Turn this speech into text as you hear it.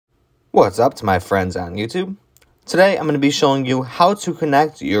What's up to my friends on YouTube? Today I'm going to be showing you how to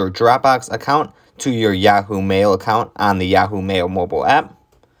connect your Dropbox account to your Yahoo Mail account on the Yahoo Mail mobile app.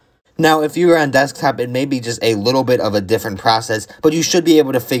 Now, if you're on desktop, it may be just a little bit of a different process, but you should be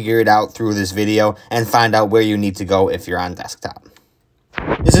able to figure it out through this video and find out where you need to go if you're on desktop.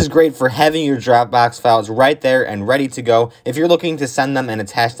 This is great for having your Dropbox files right there and ready to go. If you're looking to send them and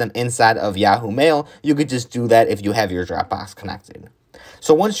attach them inside of Yahoo Mail, you could just do that if you have your Dropbox connected.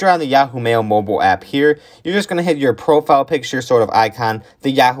 So once you're on the Yahoo Mail mobile app here, you're just going to hit your profile picture sort of icon,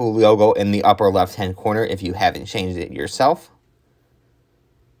 the Yahoo logo in the upper left-hand corner if you haven't changed it yourself.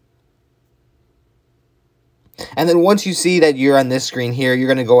 And then once you see that you're on this screen here, you're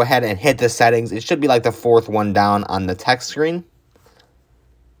going to go ahead and hit the settings. It should be like the fourth one down on the text screen.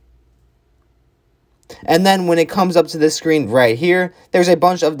 And then when it comes up to this screen right here, there's a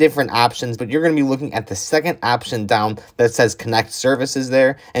bunch of different options, but you're going to be looking at the second option down that says Connect Services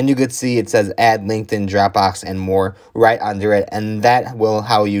there. And you could see it says Add LinkedIn, Dropbox, and more right under it. And that will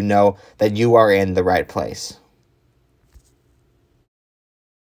how you know that you are in the right place.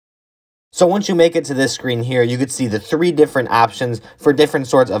 So once you make it to this screen here, you could see the three different options for different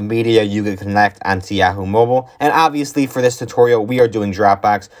sorts of media you could connect onto Yahoo Mobile. And obviously for this tutorial, we are doing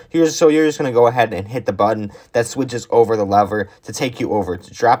Dropbox. So you're just going to go ahead and hit the button that switches over the lever to take you over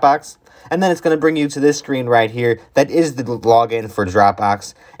to Dropbox. And then it's going to bring you to this screen right here that is the login for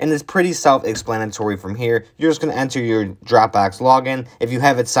Dropbox. And it's pretty self-explanatory from here. You're just going to enter your Dropbox login. If you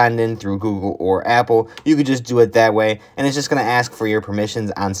have it signed in through Google or Apple, you could just do it that way. And it's just going to ask for your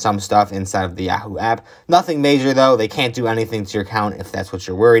permissions on some stuff inside of the Yahoo app. Nothing major though. They can't do anything to your account if that's what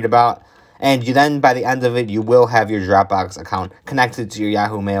you're worried about. And you then, by the end of it, you will have your Dropbox account connected to your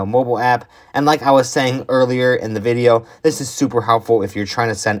Yahoo Mail mobile app. And like I was saying earlier in the video, this is super helpful if you're trying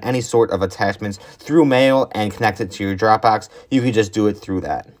to send any sort of attachments through mail and connect it to your Dropbox. You can just do it through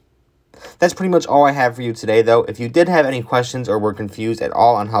that. That's pretty much all I have for you today, though. If you did have any questions or were confused at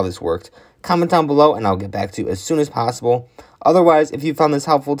all on how this worked, comment down below and I'll get back to you as soon as possible. Otherwise, if you found this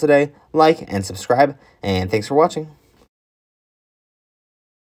helpful today, like and subscribe, and thanks for watching.